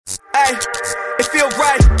Hey, it feel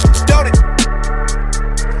right, don't it?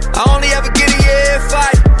 I only ever get it, yeah, if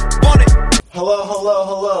I want it.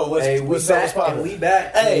 Hello. What's up? And we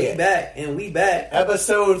back. And we back.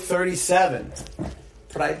 Episode 37.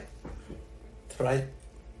 Right.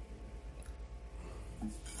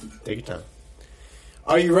 Take your time.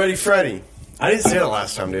 Are you ready, Freddie? I didn't say it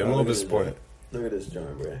last time, dude. I'm a little disappointed. Look at this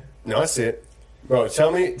joint, bro. No, I see it. Bro,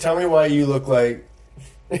 tell me why you look like...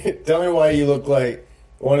 tell me why you look like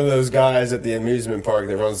one of those guys at the amusement park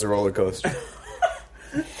that runs the roller coaster.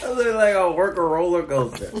 I look like I work a roller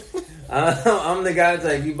coaster. I'm the guy that's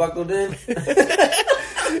like, you buckled in?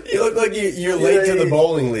 You look like you're late to the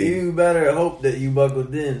bowling league. You better hope that you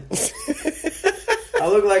buckled in. I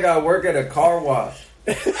look like I work at a car wash.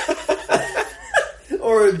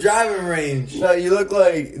 Or a driving range. No, you look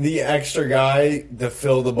like the extra guy to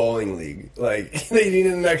fill the bowling league. Like, they need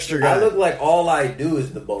an extra guy. I look like all I do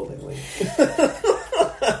is the bowling league.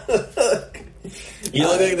 You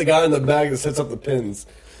look like the guy in the back that sets up the pins.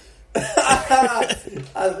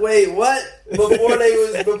 Wait, what? Before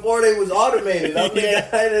they was automated. I'm the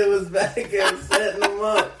guy that was back and setting them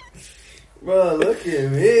up. Bro, look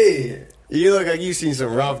at me. You look like you've seen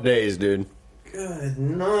some rough days, dude. Good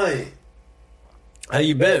night. How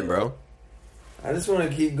you been, bro? I just want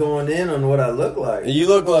to keep going in on what I look like. You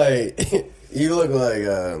look like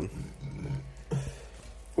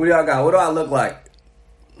What do y'all got? What do I look like?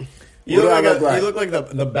 You look like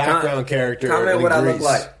the background character. Comment in what Grease. I look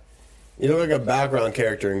like. You look like a background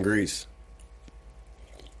character in Grease.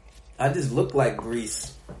 I just look like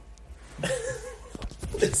grease.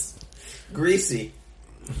 It's greasy.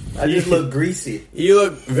 I just look greasy. You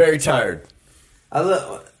look very tired. I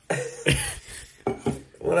look.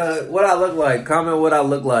 What I look like? Comment what I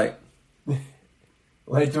look like.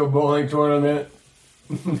 Late to a bowling tournament.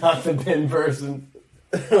 Not the pin person.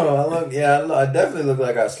 Oh, I definitely look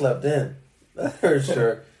like I slept in. That's for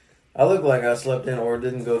sure. I look like I slept in or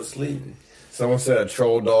didn't go to sleep. Someone said a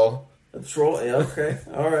troll doll. A troll? Yeah, okay.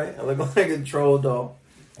 Alright. I look like a troll doll.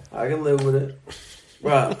 I can live with it.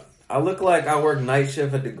 Right. I look like I work night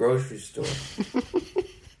shift at the grocery store.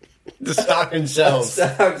 The stocking shelves.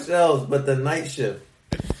 Stock shelves, but the night shift.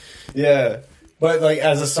 Yeah. But like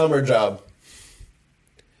as a summer job.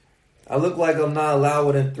 I look like I'm not allowed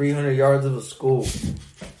within 300 yards of a school.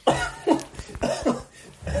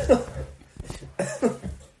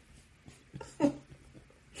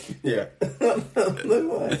 Yeah. Look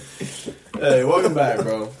like. Hey, welcome back,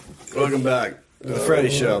 bro. Welcome back to the Freddie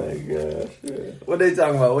Show. Oh my gosh. What they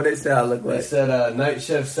talking about? What they say I look like? They said night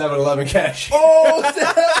shift 7-Eleven cash. Oh,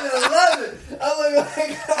 7-Eleven! I look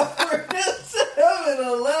like I work at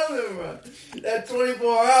 7-Eleven, bro. That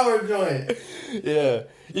 24-hour joint. Yeah.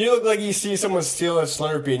 You look like you see someone steal a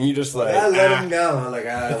Slurpee and you just like... I let him go. I'm like,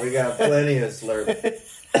 we got plenty of Slurpee.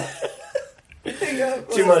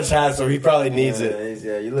 Too much hassle. He probably needs it.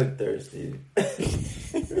 Yeah, you look thirsty.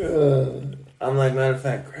 I'm like, matter of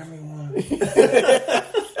fact, grab me one.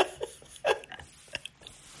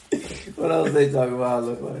 What else they talk about I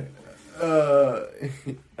look like?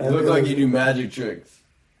 You look like you do magic tricks.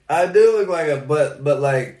 I do look like but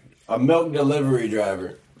like... A milk delivery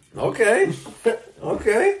driver. Okay.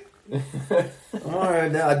 Okay.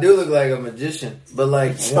 Alright, now I do look like a magician. But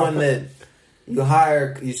like one that you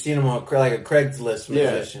hire, you've seen him on like a Craigslist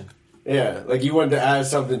magician. Yeah, like you wanted to add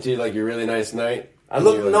something to like your really nice night. I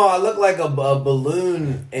look like a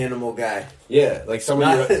balloon animal guy. Yeah, like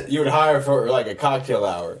someone you would hire for like a cocktail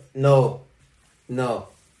hour. No.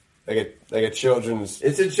 Like a children's.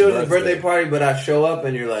 It's a children's birthday party, but I show up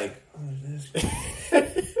and you're like, oh, this guy.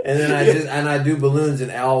 And then I do balloons and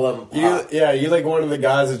all of them pop. You like one of the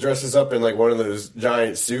guys that dresses up in like one of those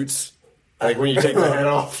giant suits. Like when you take the head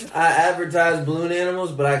off. I advertise balloon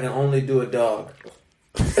animals, but I can only do a dog.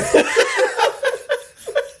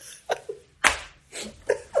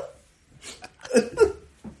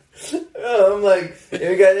 I'm like,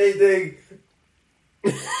 you got anything?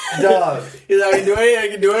 Dog. He's like, I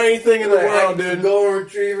can do anything in the world, dude. Golden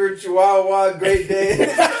Retriever, Chihuahua, Great Dane.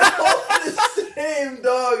 The same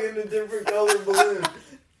dog in a different color balloon.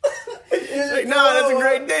 Like, no, that's a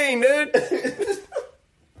Great Dane, dude.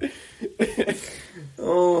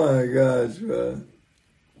 Oh my gosh, bro.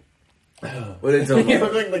 What are they talking You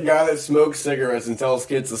about? look like the guy that smokes cigarettes and tells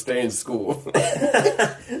kids to stay in school.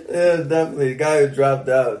 Yeah, definitely. The guy who dropped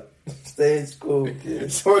out. Stay in school,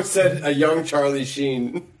 kid. Someone said a young Charlie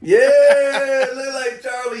Sheen. Yeah, look like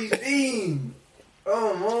Charlie Sheen.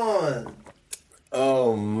 Come on.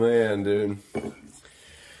 Oh, man, dude.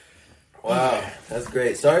 Wow, that's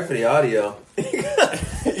great. Sorry for the audio.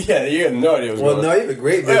 Yeah, you have no idea what's Well, going no, on. you have a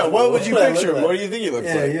great visual. Yeah, what would you I picture? look like. What do you think he looks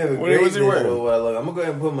Yeah, like? you have a What great was he visual wearing? of what I look. I'm gonna go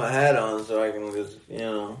ahead and put my hat on so I can just,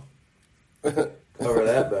 cover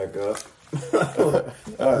that back up.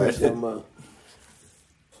 All right.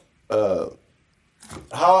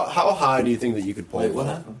 How high do you think that you could pole Wait, what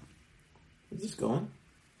vault? happened? Is this going?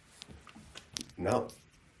 No.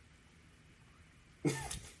 It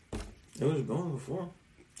was going before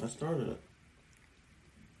I started it.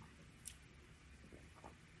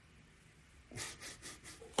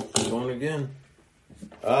 It's going again.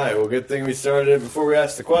 All right. Well, good thing we started it before we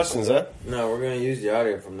asked the questions, huh? No, we're gonna use the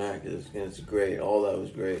audio from that because it's great. All that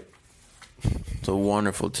was great. It's a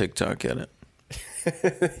wonderful TikTok edit.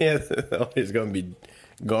 Yeah, it's gonna be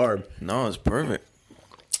garb, No, it's perfect.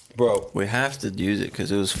 bro. We have to use it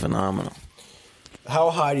because it was phenomenal.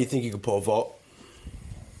 How high do you think you could pole vault?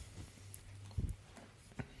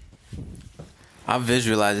 I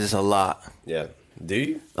visualize this a lot. Yeah. Do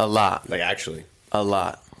you? A lot. Like actually? A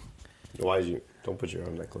lot. Why did you? Don't put your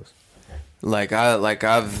arm that close.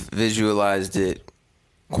 I've visualized it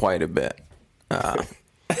quite a bit.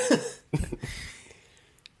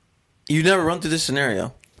 You never run through this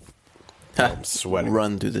scenario. I'm sweating.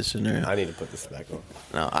 Run through this scenario. I need to put this back on.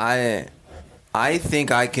 No, I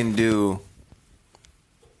think I can do.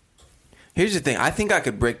 Here's the thing. I think I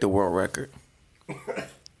could break the world record.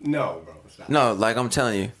 No, bro. Stop. No, like I'm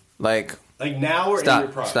telling you, like now or in your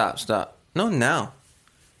prime? stop. No, now.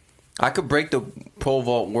 I could break the pole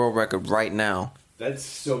vault world record right now. That's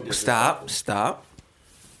so disrespectful. Stop.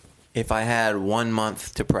 If I had 1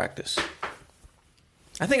 month to practice.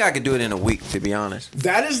 I think I could do it in a week, to be honest.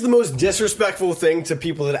 That is the most disrespectful thing to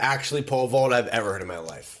people that actually pole vault I've ever heard in my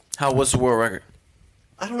life. What's the world record?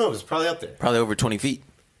 I don't know. It's probably up there. Probably over 20 feet.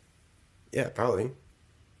 Yeah, probably.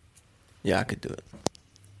 Yeah, I could do it.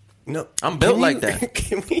 No. I'm built Can like you- that.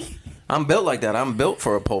 Can we? I'm built like that. I'm built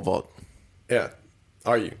for a pole vault. Yeah.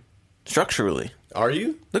 Are you? Structurally. Are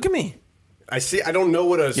you? Look at me. I see. I don't know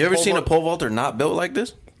what a. You ever pole seen a vault- pole vaulter not built like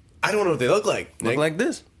this? I don't know what they look like. Look Nick. like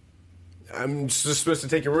this. I'm just supposed to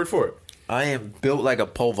take your word for it. I am built like a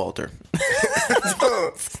pole vaulter.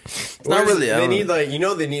 It's not really, I They don't need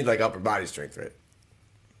know. they need upper body strength, right?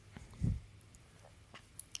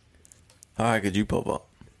 How high could you pole vault?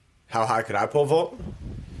 How high could I pole vault?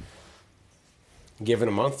 Given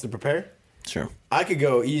a month to prepare, Sure. I could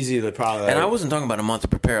go easy to probably. And I wasn't talking about a month to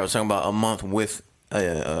prepare. I was talking about a month with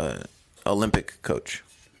a Olympic coach.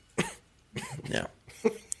 Yeah.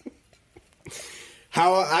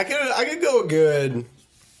 How I could go a good.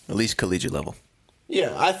 At least collegiate level.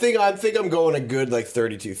 Yeah, I think I'm going a good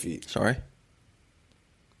 32 feet. Sorry?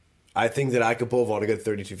 I think that I could pole vault a good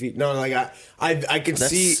 32 feet. No, I can That's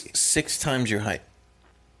see. 6 times your height.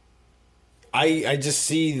 I just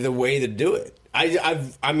see the way to do it.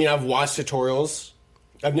 I've watched tutorials.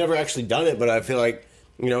 I've never actually done it, but I feel like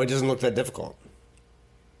it doesn't look that difficult.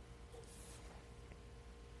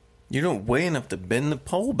 You don't weigh enough to bend the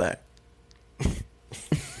pole back.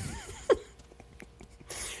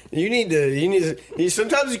 You need to.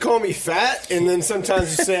 Sometimes you call me fat, and then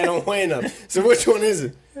sometimes you say I don't weigh enough. So which one is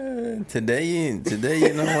it? Today you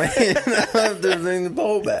don't weigh enough to bend the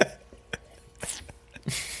pole back.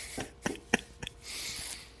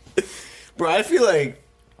 Bro, I feel like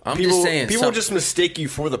I'm people, just saying. people just mistake you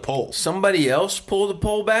for the pole. Somebody else pull the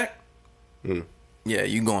pole back? Yeah,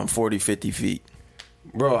 you going 40, 50 feet.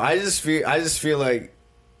 Bro, I just feel like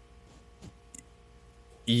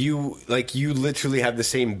you literally have the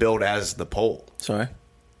same build as the pole. Sorry?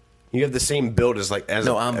 You have the same build as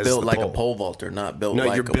No, I'm as built the like a pole vaulter, not built No,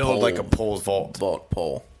 like you're a built pole like a pole vault. vault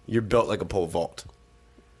pole. You're built like a pole vault.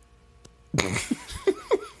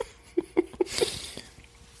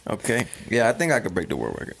 Okay. Yeah, I think I could break the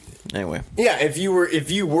world record. Anyway. Yeah, if you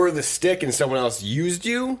were the stick and someone else used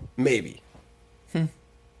you, maybe.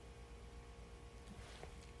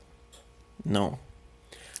 No.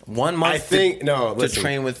 1 month I think no. to Listen,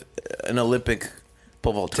 train with an Olympic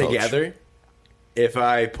pole vault coach. together. If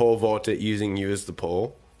I pole vault it using you as the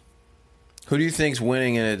pole, Who do you think's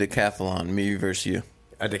winning in a decathlon, me versus you?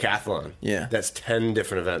 a decathlon. Yeah. That's 10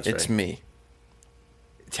 different events. It's right? me.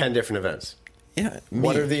 10 different events. Yeah, me.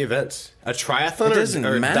 What are the events? A triathlon It doesn't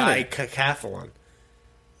or a matter. decathlon?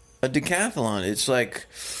 A decathlon. It's like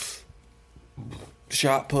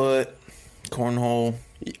shot put, cornhole.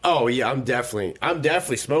 Oh yeah, I'm definitely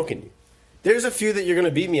smoking you. There's a few that you're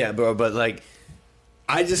gonna beat me at, bro, but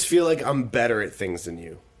I just feel like I'm better at things than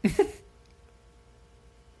you.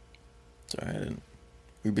 Sorry, I didn't.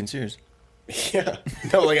 We've been serious. Yeah.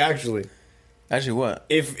 No, actually. Actually, what?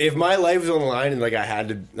 If my life was on the line and I had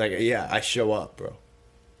to yeah, I show up, bro.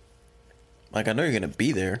 Like, I know you're gonna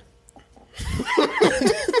be there.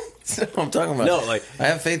 That's what I'm talking about. No, like I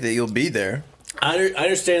have faith that you'll be there. I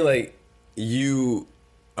understand. Like you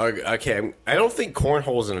are okay. I don't think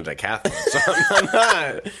cornhole's in a decathlon, so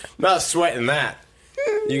I'm not sweating that.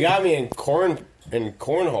 You got me in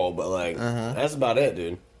cornhole, but like that's about it,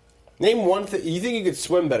 dude. Name one thing you think you could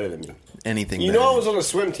swim better than me. Anything. You know, I was on a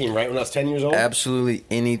swim team, right? When I was 10 years old. Absolutely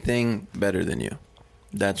anything better than you.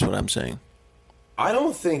 That's what I'm saying. I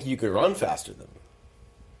don't think you could run faster than me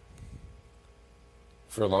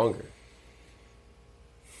for longer.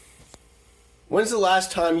 When's the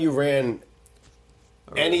last time you ran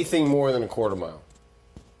anything more than a quarter mile?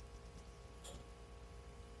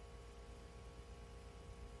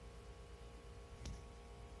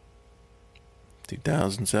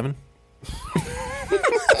 $2007.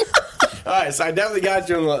 All right, so I definitely got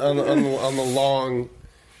you on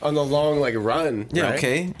the long like run. Yeah. right?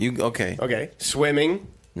 Okay. Okay. Swimming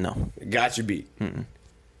No. got you beat.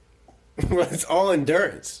 It's all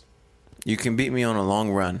endurance, You can beat me on a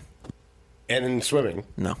long run. and then swimming.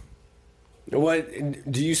 No. What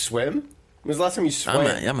do you swim? When was the last time you swam?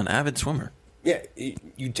 I'm an avid swimmer. Yeah,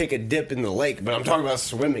 you take a dip in the lake, but I'm talking about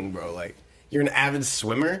swimming, bro. Like you're an avid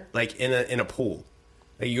swimmer, like in a pool.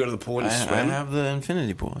 Like you go to the pool and I swim. have the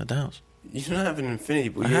infinity pool at the house. You don't have an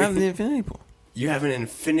infinity pool. I have the infinity pool. You have an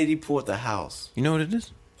infinity pool at the house. You know what it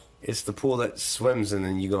is? It's the pool that swims and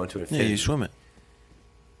then you go into Yeah, infinity. you swim it.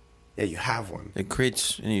 Yeah, you have one. It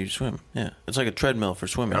creates and you swim. Yeah, it's like a treadmill for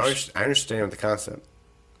swimmers. I understand the concept.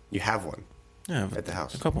 You have one Yeah, at the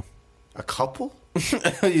house. a couple. A couple?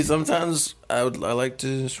 Sometimes I like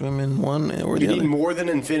to swim in one or You the need other. more than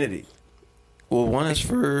infinity. Well, one is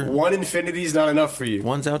for One infinity is not enough for you.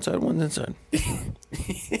 one's outside, one's inside.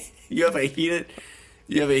 You have a heated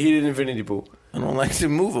infinity pool. I don't like to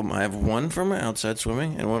move them. I have one for my outside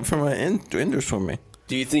swimming and one for my indoor swimming.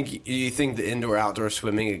 Do you think the indoor outdoor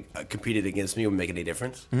swimming competed against me would make any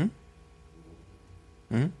difference?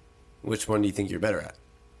 Which one do you think you're better at?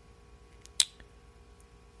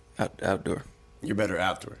 Outdoor. You're better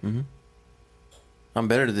outdoor. I'm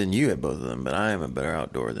better than you at both of them, but I am a better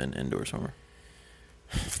outdoor than indoor swimmer.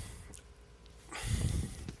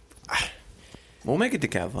 We'll make a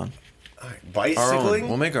decathlon. Bicycling?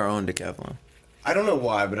 We'll make our own decathlon. I don't know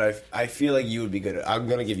why, but I feel like you would be good at. I'm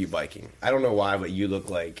gonna give you biking. I don't know why, but you look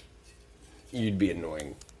like you'd be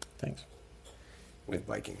annoying Thanks. with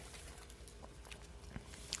biking.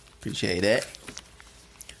 Appreciate it.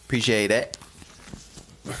 Appreciate it.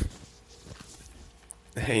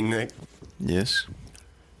 Hey Nick, Yes.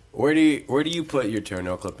 where do you put your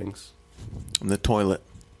toenail clippings? The toilet.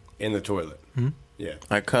 In the toilet. Yeah.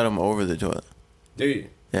 I cut them over the toilet. Do you?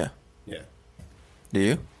 Yeah. Yeah. Do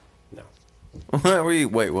you? No. Wait,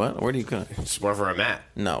 what? Where do you cut? It's more for a mat.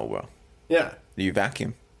 No, bro. Yeah. Do you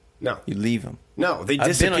vacuum? No. You leave them. No. They I've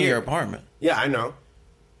disappear. been on your apartment. Yeah, I know.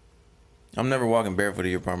 I'm never walking barefoot to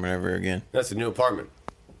your apartment ever again. That's a new apartment.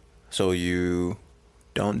 So you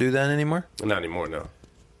don't do that anymore? Not anymore. No.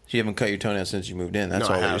 You haven't cut your toenails since you moved in. That's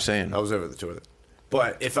No, all I you're have. saying. I was over the toilet.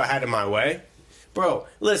 But if I had it my way, bro,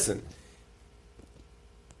 listen.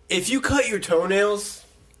 If you cut your toenails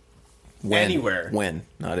When? anywhere, When?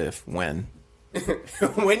 Not if. When?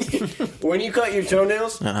 when you cut your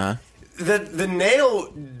toenails, Uh-huh. the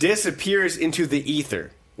nail disappears into the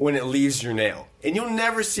ether when it leaves your nail, and you'll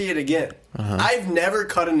never see it again. I've never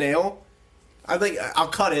cut a nail. I'll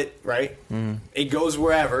cut it, right? It goes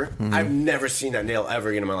wherever. I've never seen that nail ever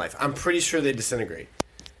again in my life. I'm pretty sure they disintegrate.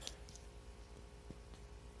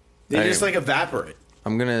 They just like evaporate.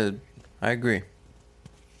 I agree.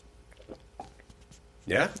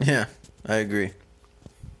 Yeah? Yeah, I agree.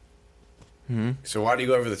 So why do you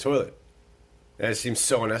go over the toilet? That seems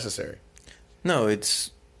so unnecessary. No,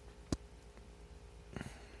 it's...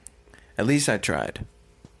 At least I tried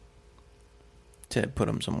to put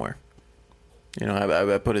them somewhere. You know,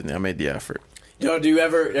 I put it. I made the effort. Have you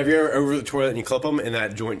ever over the toilet and you clip them and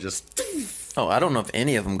that joint just... Oh, I don't know if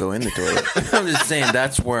any of them go in the toilet. I'm just saying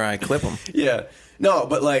that's where I clip them. Yeah. No,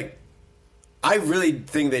 but like, I really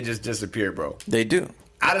think they just disappear, bro. They do.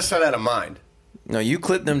 Out of sight, out of mind. No, you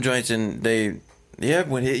clip them joints and they... Yeah,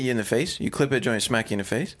 when it hit you in the face? You clip a joint, smack you in the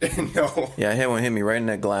face? No. Yeah, I had one hit me right in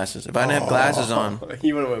the glasses. If I didn't have glasses on...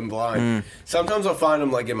 You would have went blind. Sometimes I'll find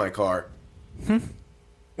them like in my car.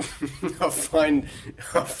 I'll find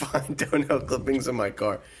toenail clippings in my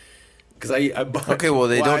car. Because I bite, Okay, well,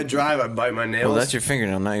 they while I don't- drive, I bite my nails. Well, that's your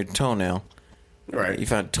fingernail, not your toenail. right. You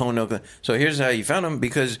found toenail... So here's how you found them.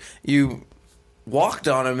 Because you walked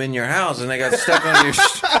on them in your house and they got stuck on your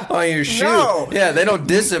on your shoe. No. Yeah, they don't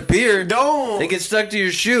disappear. Don't. They get stuck to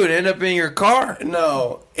your shoe and end up in your car.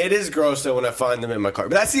 No, it is gross though when I find them in my car.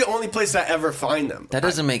 But that's the only place I ever find them. That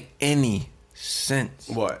doesn't make any sense.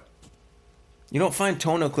 What? You don't find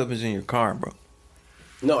toenail clippers in your car, bro.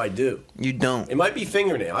 No, I do. You don't. It might be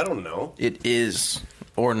fingernail. I don't know. It is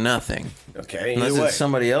or nothing. Okay, Unless either way. it's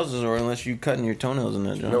somebody else's or unless you cutting your toenails in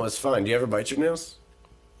that joint. No, it's fine. Do you ever bite your nails?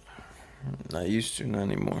 I used to, not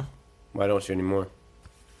anymore. Why don't you anymore?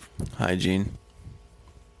 Hygiene.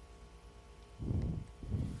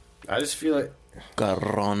 I just feel like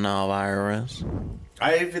Coronavirus.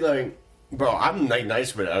 I feel like, bro, I'm like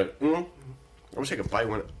nice with it. I wish I could bite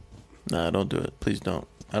one. Nah, don't do it. Please don't.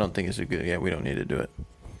 I don't think it's a good. Yeah, we don't need to do it.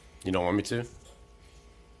 You don't want me to?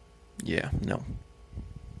 Yeah, no.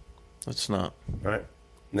 Let's not. All right.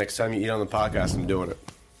 Next time you eat on the podcast, I'm doing it.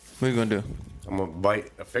 What are you gonna do? I'm gonna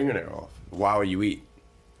bite a fingernail off while you eat.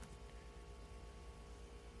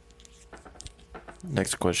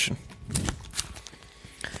 Next question.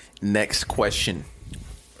 Next question.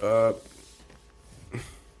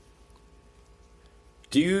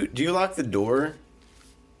 Do you lock the door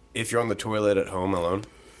if you're on the toilet at home alone?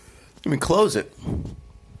 I mean, close it.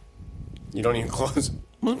 You don't even close it.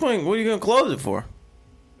 What's the point? What are you gonna close it for?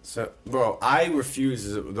 So, bro, I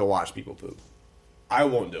refuse to watch people poop. I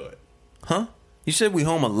won't do it. Huh? You said we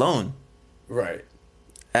home alone, Right.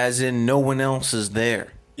 as in no one else is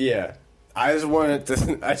there. Yeah. I just wanted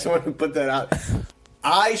to put that out.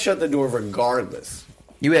 I shut the door regardless.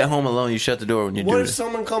 You at home alone. You shut the door when you What do if this.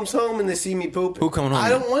 someone comes home and they see me pooping? Who coming home? I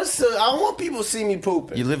don't want people to see me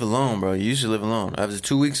pooping. You live alone, bro. You used to live alone.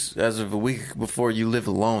 As of a week before, you live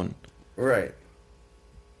alone. Right.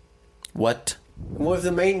 What? What if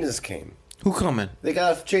the maintenance came? Who coming? They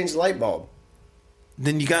gotta change the light bulb.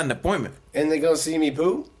 Then you got an appointment. And they gonna see me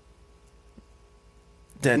poop?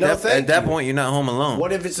 At No, thank at that you. point, you're not home alone.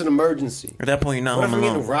 What if it's an emergency? At that point, you're not What if home I'm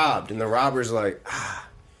alone. getting robbed and the robber's like,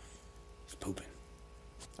 he's pooping.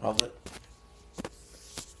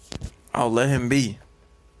 I'll let him be.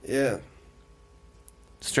 Yeah.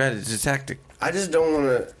 Strategy, tactic. I just don't want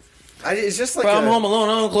to. It's just like Bro, I'm home alone.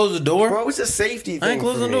 I don't close the door. Bro, it's a safety thing. I ain't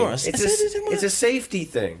closing for the me. door. I It's said a, it in my- it's a safety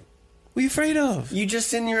thing. What are you afraid of? You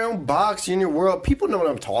just in your own box. You're in your world. People know what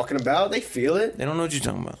I'm talking about. They feel it. They don't know what you're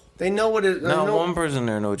talking about. They know what it. Not know, one person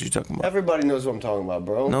there know what you're talking about. Everybody knows what I'm talking about,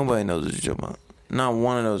 bro. Nobody knows what you're talking about. Not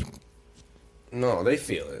one of those. No, they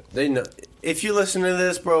feel it. They know. If you listen to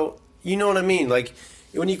this, bro, you know what I mean. Like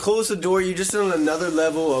when you close the door, you're just on another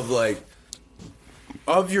level of like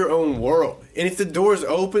of your own world. And if the door's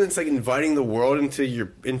open, it's like inviting the world into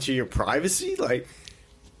your privacy. Like,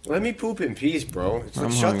 let me poop in peace, bro. It's like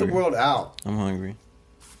I'm shut hungry. the world out. I'm hungry.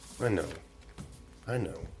 I know. I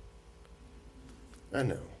know. I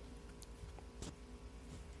know.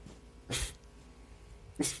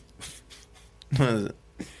 What is it?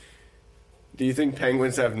 Do you think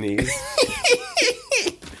penguins have knees?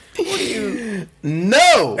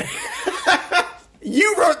 No!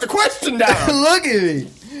 You wrote the question down. Look at me.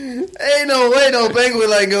 Ain't no way no penguin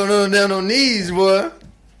like going down on knees, boy.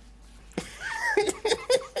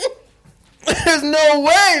 There's no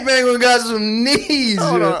way penguin got some knees.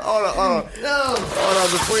 Hold bro. on. No. Hold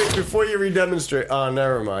on, before you redemonstrate. Oh,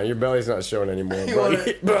 never mind. Your belly's not showing anymore. Bro,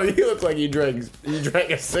 bro, you look like you drank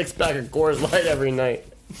a 6-pack of Coors Light every night.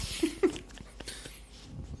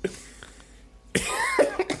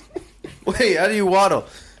 Wait, how do you waddle?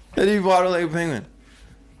 How do you waddle like a penguin?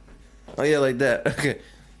 Oh yeah, like that. Okay.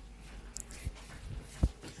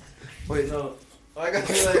 Wait, no. I gotta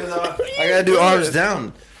do I gotta do arms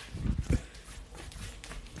down.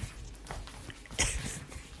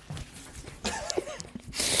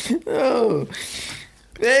 No.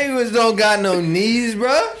 Penguins don't got no knees,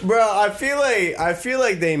 bro. Bro, I feel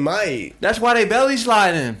like they might. That's why they belly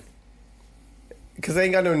sliding. Because they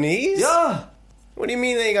ain't got no knees? Yeah. What do you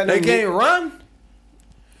mean they ain't got no They knees? can't run.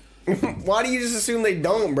 Why do you just assume they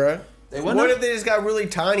don't, bro? wouldn't? What if they just got really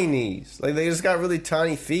tiny knees? Like they just got really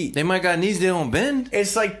tiny feet. They might got knees they don't bend.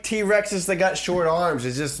 It's like T-Rexes that got short arms.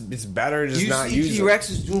 It's better to just not use them.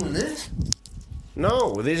 T-Rexes doing this?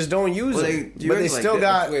 No, they just don't use Well, them. T-Rex But they like still this.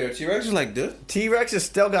 got Wait, are T-Rexes like this? T-Rexes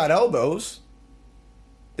still got elbows.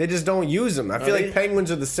 They just don't use them. I feel they- like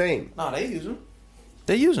penguins are the same. No, they use them.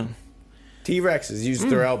 They use them. T-Rexes use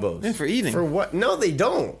their elbows. Yeah, for eating. For what? No, they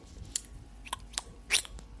don't.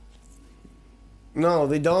 No,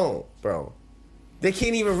 they don't, bro. They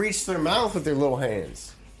can't even reach their mouth with their little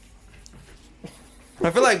hands. I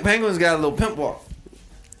feel like penguins got a little pimp walk.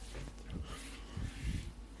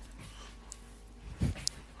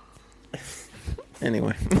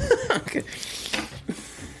 Anyway. Okay.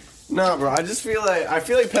 No, bro. I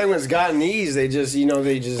feel like penguins got knees. They just,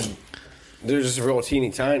 they're just real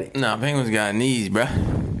teeny tiny. Nah, penguins got knees,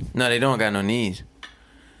 bruh. No, they don't got no knees.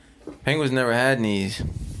 Penguins never had knees.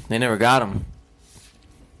 They never got them.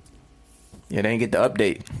 Yeah, they ain't get the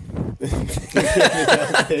update.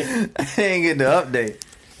 They ain't get the update,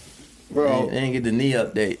 Bro. They ain't get the knee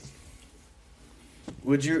update.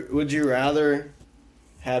 Would you rather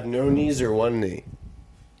have no knees or one knee?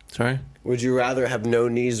 Sorry? Would you rather have no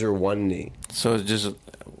knees or one knee? So it's just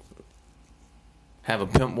have a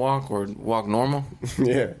pimp walk or walk normal?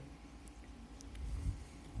 Yeah.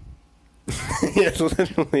 It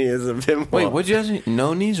literally is a pimp. Wait, what'd you ask?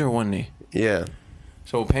 No knees or one knee? Yeah.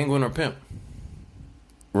 So penguin or pimp?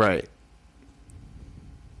 Right.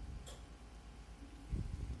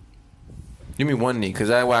 Give me one knee, because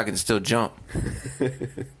that way I can still jump. You know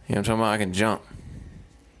what I'm talking about? I can jump.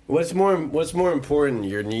 What's more important,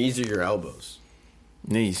 your knees or your elbows?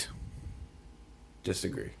 Knees.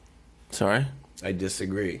 Disagree. Sorry? I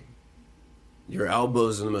disagree. Your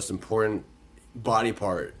elbows are the most important body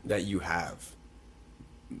part that you have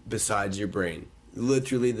besides your brain.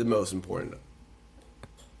 Literally the most important.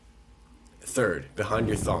 Third, behind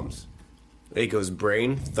your thumbs. It goes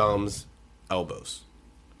brain, thumbs, elbows.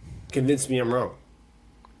 Convince me I'm wrong.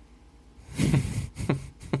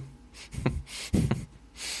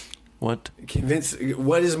 What?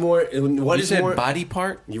 What is more? What You is said more? body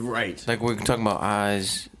part? You're right. Like we're talking about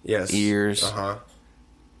eyes, Yes. ears,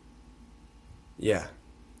 Yeah.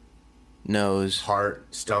 nose. Heart,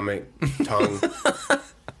 stomach, tongue.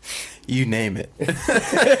 You name it.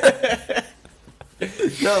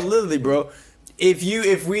 No, literally, bro. If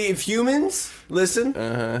humans listen,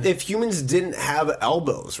 if humans didn't have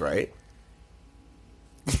elbows, right?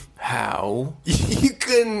 How? You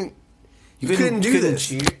couldn't do this.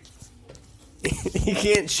 Cheer. You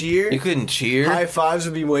can't cheer. You couldn't cheer? High fives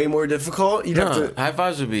would be way more difficult. You'd have to. High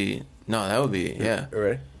fives would be... No, that would be... Yeah. All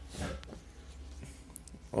right.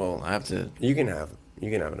 Well, I have to... You can have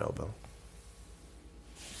an elbow.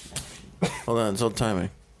 Hold on, it's all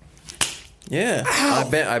timing. Yeah.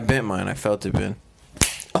 I bent mine. I felt it, Ben.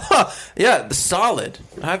 Yeah, solid.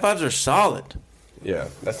 High fives are solid. Yeah,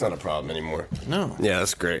 that's not a problem anymore. No. Yeah,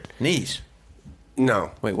 that's great. Knees.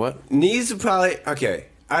 No. Wait, what? Knees are probably okay.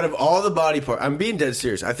 Out of all the body parts, I'm being dead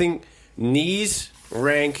serious. I think knees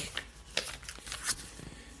rank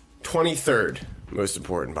 23rd most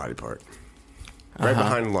important body part, right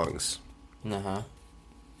behind lungs. Uh-huh.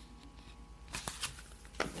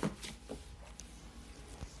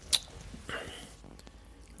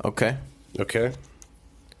 Okay. Okay.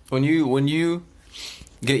 When you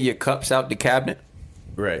get your cups out the cabinet,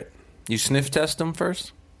 Right. you sniff test them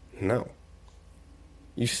first. No.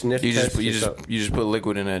 You sniff. You test just yourself. put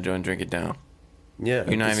liquid in that joint and drink it down. Yeah.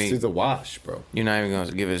 You're not it's even- through the wash, bro. You're not even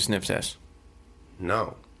gonna give it a sniff test.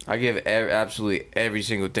 No. I give absolutely every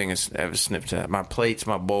single thing a sniff test. My plates,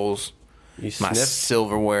 my bowls, You my sniff.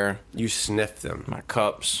 silverware, You sniff them. my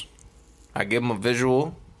cups. I give them a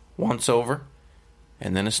visual once over,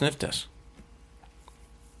 and then a sniff test.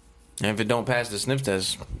 And if it don't pass the sniff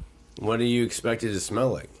test, What do you expect it to smell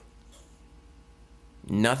like?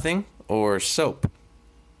 nothing or soap.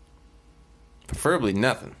 Preferably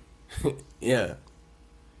nothing. Yeah.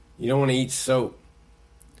 You don't want to eat soap.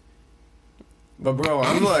 But bro,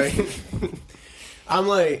 I'm like,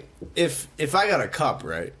 if I got a cup,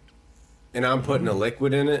 right, and I'm putting a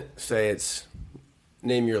liquid in it, say it's,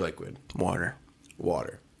 name your liquid. Water.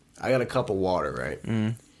 Water. I got a cup of water, right?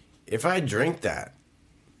 Mm. If I drink that,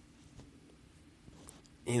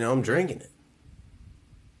 I'm drinking it.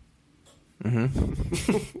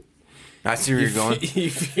 I see where you're going. You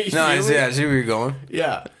feel No, I me? see where you're going.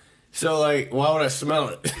 Yeah. So like, why would I smell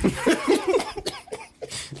it?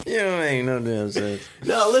 You don't make no damn sense.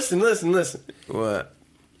 No, listen. What?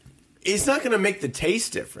 It's not gonna make the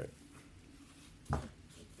taste different.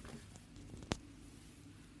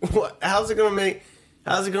 What? How's it gonna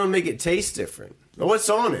make it taste different? What's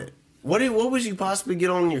on it? What would you possibly get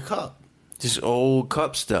on your cup? Just old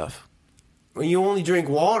cup stuff. Well, you only drink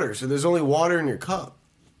water, so there's only water in your cup.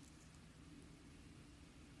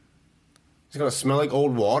 It's gonna smell like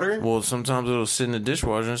old water? Well, sometimes it'll sit in the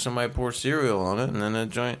dishwasher and somebody pour cereal on it, and then that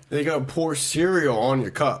joint. They gotta pour cereal on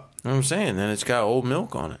your cup. You know what I'm saying? Then it's got old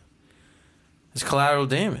milk on it. It's collateral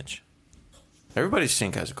damage. Everybody's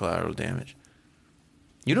sink has a collateral damage.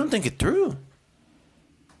 You don't think it through.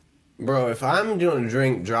 Bro, if I'm gonna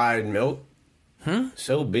drink dried milk,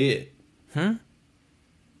 so be it.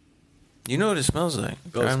 You know what it smells like.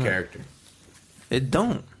 Builds character. It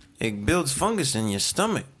don't. It builds fungus in your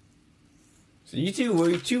stomach. So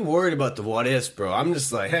you're too worried about the what ifs, bro. I'm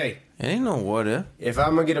just like, hey, It ain't no what if. if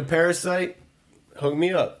I'm gonna get a parasite, hook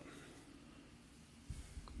me up.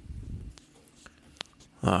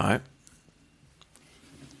 All right.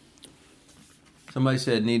 Somebody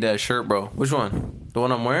said need that shirt, bro. Which one? The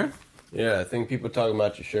one I'm wearing? Yeah, I think people talking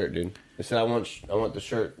about your shirt, dude. They said I want the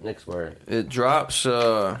shirt Nick's wearing. It drops.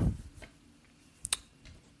 I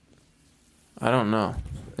don't know.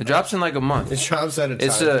 It drops in like a month. It drops at a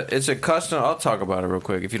time. It's a custom. I'll talk about it real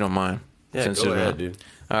quick if you don't mind. Yeah, Since go it's ahead, dude.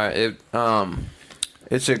 All right.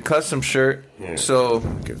 It's a custom shirt. Yeah. So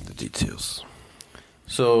Give the details.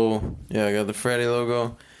 So, yeah, I got the Freddy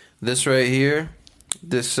logo. This right here,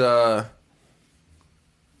 this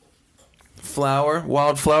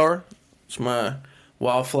wildflower. It's my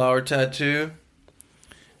wildflower tattoo.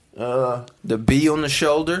 The bee on the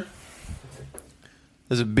shoulder.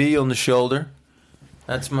 There's a bee on the shoulder.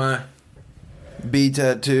 That's my bee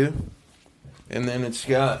tattoo. And then it's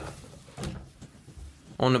got,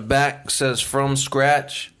 on the back says from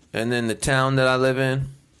scratch. And then the town that I live in.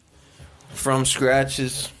 From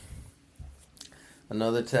scratches.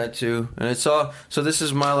 Another tattoo. And it's all, so this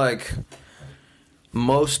is my like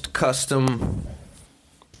most custom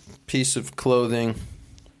piece of clothing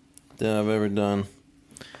that I've ever done.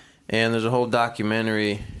 And there's a whole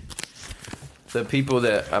documentary. The people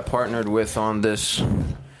that I partnered with on this,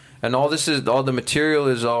 and all the material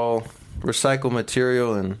is all recycled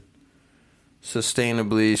material and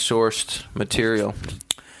sustainably sourced material.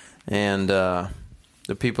 And the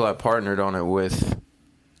people I partnered on it with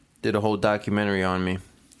did a whole documentary on me.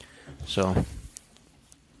 So,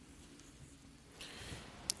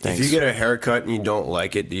 thanks. If you get a haircut and you don't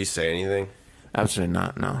like it, do you say anything? Absolutely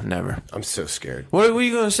not. No, never. I'm so scared. What are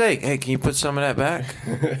you going to say? Hey, can you put some of that back?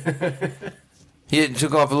 He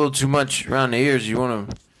took off a little too much around the ears. You want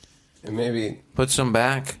to And maybe put some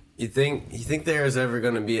back? you think there is ever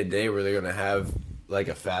going to be a day where they're going to have like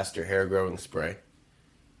a faster hair growing spray?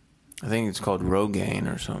 I think it's called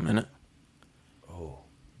Rogaine or something, isn't it? Oh.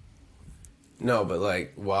 No, but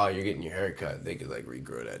like while you're getting your hair cut, they could like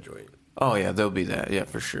regrow that joint. Oh, yeah, there'll be that. Yeah,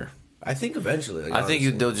 for sure. I think eventually. Like, I think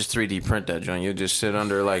honestly. they'll just 3D print that joint. You'll just sit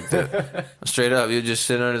under like the straight up. You'll just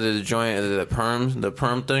sit under the joint, the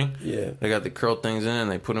perm thing. Yeah. They got the curl things in it, and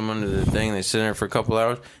they put them under the thing. They sit there for a couple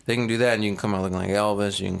hours. They can do that, and you can come out looking like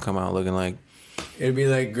Elvis. You can come out looking like. It'd be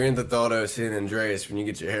like Grand Theft Auto San Andreas when you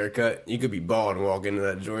get your hair cut. You could be bald and walk into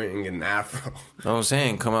that joint and get an afro. I'm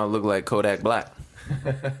saying, come out look like Kodak Black.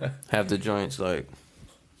 Have the joints like.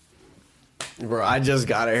 Bro, I just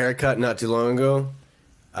got a haircut not too long ago.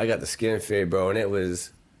 I got the skin fade, bro, and it was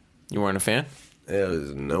You weren't a fan?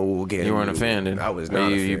 no game. You weren't a fan, then? I was Are not.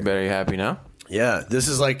 you better happy now? Yeah, this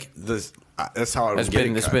is like this. That's how I was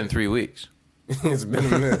getting. It's been 3 weeks. It's been a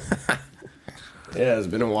minute. Yeah, it's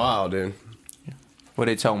been a while, dude. What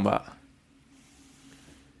they talking about?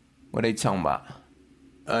 What they talking about?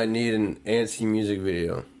 I need an antsy music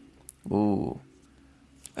video. Ooh.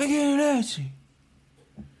 I get an antsy.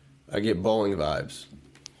 I get bowling vibes.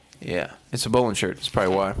 Yeah, it's a bowling shirt. That's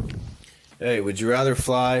probably why. Hey, would you rather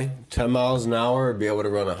fly 10 miles an hour or be able to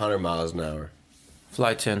run 100 miles an hour?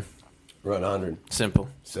 Fly 10. Run 100. Simple.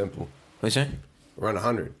 Simple. What you say? Run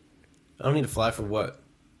 100. I don't need to fly for what?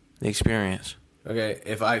 The experience. Okay,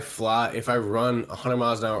 if I run 100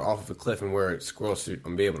 miles an hour off of a cliff and wear a squirrel suit,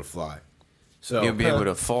 I'm gonna be able to fly. So You'll be able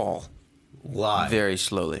to fall lie. very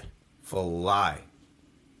slowly. Fly.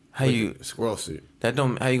 How With you a squirrel suit that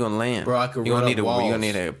don't how you gonna land? Bro, I could you run gonna up need walls. you gonna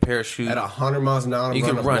need a parachute. at 100 miles an hour. You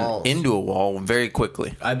can up run walls. into a wall very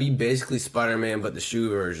quickly. I'd be basically Spider-Man, but the shoe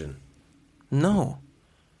version. No.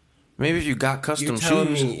 Maybe if you got custom You're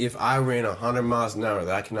telling shoes. me if I ran 100 miles an hour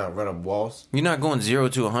that I cannot run up walls? You're not going 0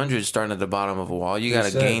 to 100 starting at the bottom of a wall. You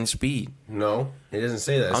gotta said? gain speed. No, it doesn't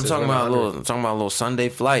say that. It I'm says talking run about 100. I'm talking about a little Sunday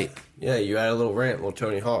flight. Yeah, you add a little ramp, little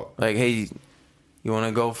Tony Hawk. Like, hey, you want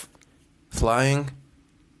to go flying?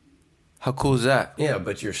 How cool is that? Yeah,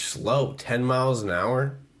 but you're slow. 10 miles an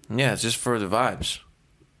hour? Yeah, it's just for the vibes.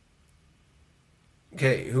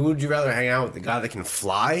 Okay, who would you rather hang out with? The guy that can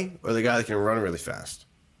fly or the guy that can run really fast?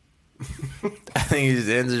 I think you just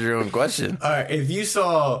answered your own question. All right, if you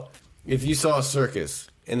saw a circus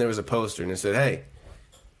and there was a poster and it said, "Hey,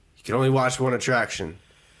 you can only watch one attraction.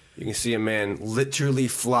 You can see a man literally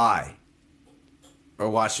fly, or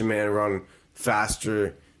watch a man run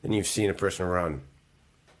faster than you've seen a person run."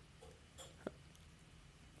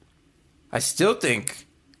 I still think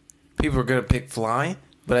people are going to pick fly,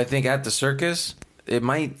 but I think at the circus, it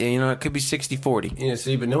might, it could be 60-40. You know,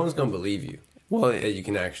 see, but no one's gonna believe you. Well, That you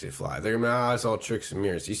can actually fly. They're gonna be, "Oh, it's all tricks and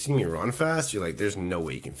mirrors." You see me run fast, you're like, "There's no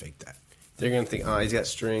way you can fake that." They're gonna think, "Oh, he's got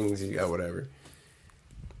strings, he's got whatever."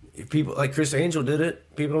 people like Chris Angel did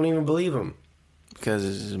it. People don't even believe him. Because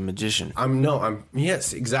he's a magician.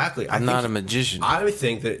 Yes, exactly. I'm not a magician. I would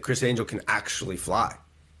think that Chris Angel can actually fly.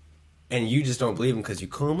 And you just don't believe him because you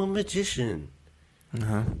call him a magician.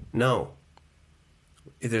 Uh-huh. No.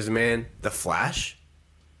 If there's a man, the Flash,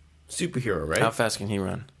 superhero, right? How fast can he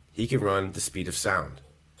run? He can run the speed of sound.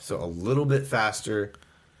 So a little bit faster.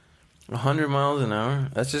 100 miles an hour?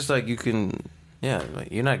 That's just like you can... Yeah,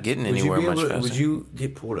 like you're not getting anywhere much faster. Would you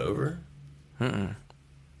get pulled over? Mm-mm.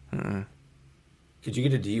 Mm-mm. Could you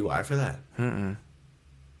get a DUI for that? Mm-mm.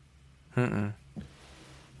 Mm-mm.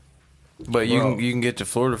 But you can get to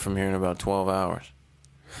Florida from here in about 12 hours.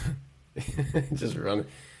 Just run.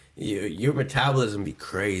 Your metabolism be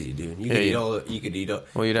crazy, dude. You could eat all. You could eat all.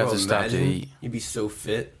 Well, you'd have to stop to eat. You'd be so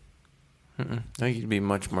fit. I think you'd be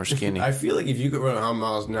much more skinny. I feel like if you could run 100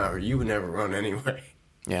 miles an hour, you would never run anyway.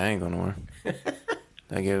 Yeah, I ain't going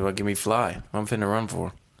nowhere. Give me fly. I'm finna run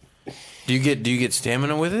for. Do you get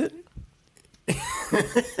stamina with it?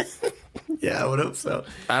 Yeah, I would hope so.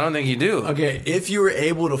 I don't think you do. Okay, if you were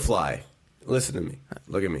able to fly, listen to me.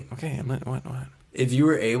 Look at me. Okay, what? If you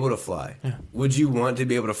were able to fly, yeah. Would you want to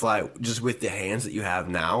be able to fly just with the hands that you have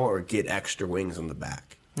now, or get extra wings on the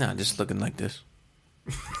back? No, just looking like this.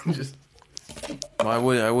 Just. Well,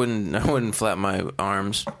 I wouldn't flap my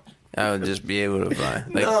arms. I would just be able to fly.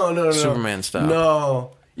 Like No. Superman style.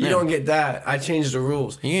 No, you don't get that. I changed the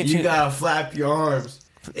rules. You gotta flap your arms.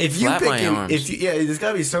 If you flap my arms. There's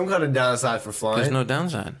gotta be some kind of downside for flying. There's no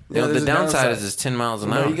downside. Yeah, the downside is 10 miles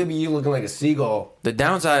an hour. You could be looking like a seagull. The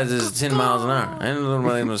downside is 10 miles an hour. I ain't looking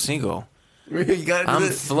like a seagull. I'm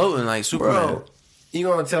floating like Superman. Bro, you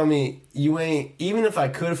gonna tell me you ain't... Even if I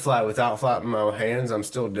could fly without flapping my hands, I'm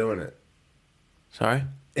still doing it. Sorry?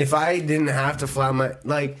 If I didn't have to flap my...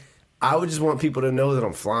 Like, I would just want people to know that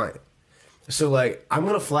I'm flying. So, like, I'm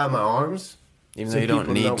gonna flap my arms. Even though you don't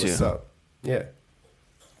need to. What's up. Yeah.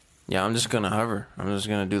 Yeah, I'm just gonna hover. I'm just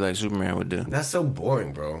gonna do like Superman would do. That's so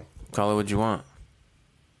boring, bro. Call it what you want.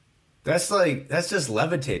 That's just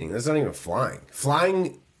levitating. That's not even flying.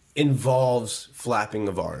 Flying involves flapping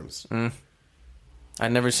of arms.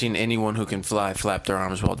 I've never seen anyone who can fly flap their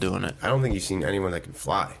arms while doing it. I don't think you've seen anyone that can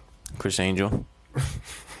fly. Chris Angel.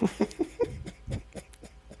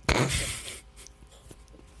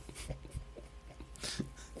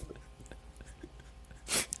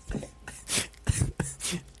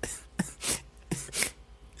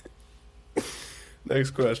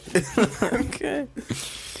 Next question. Okay.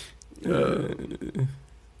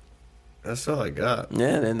 That's all I got.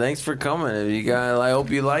 Yeah, and thanks for coming. You guys, I hope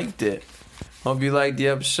you liked it. Hope you liked the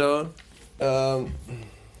episode. It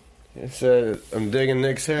said, I'm digging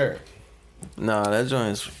Nick's hair. Nah, that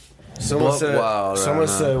joint is Someone said, wild. Someone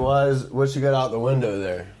said, what you got out the window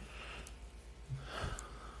there?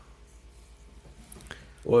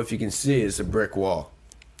 Well, if you can see, it's a brick wall.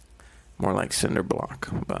 More like cinder block.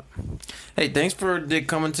 But hey, thanks for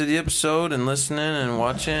coming to the episode and listening and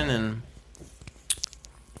watching. And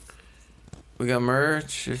we got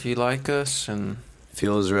merch if you like us. And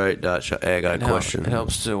Feels right. Hey, I got a question. It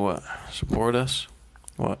helps to what? Support us?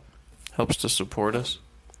 What? Helps to support us?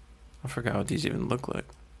 I forgot what these even look like.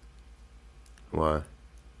 Why?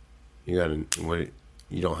 You gotta wait.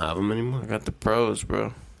 You don't have them anymore? I got the pros,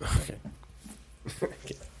 bro. Okay.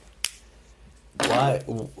 Why?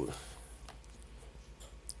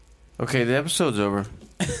 Okay, the episode's over.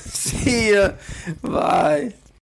 See ya. Bye.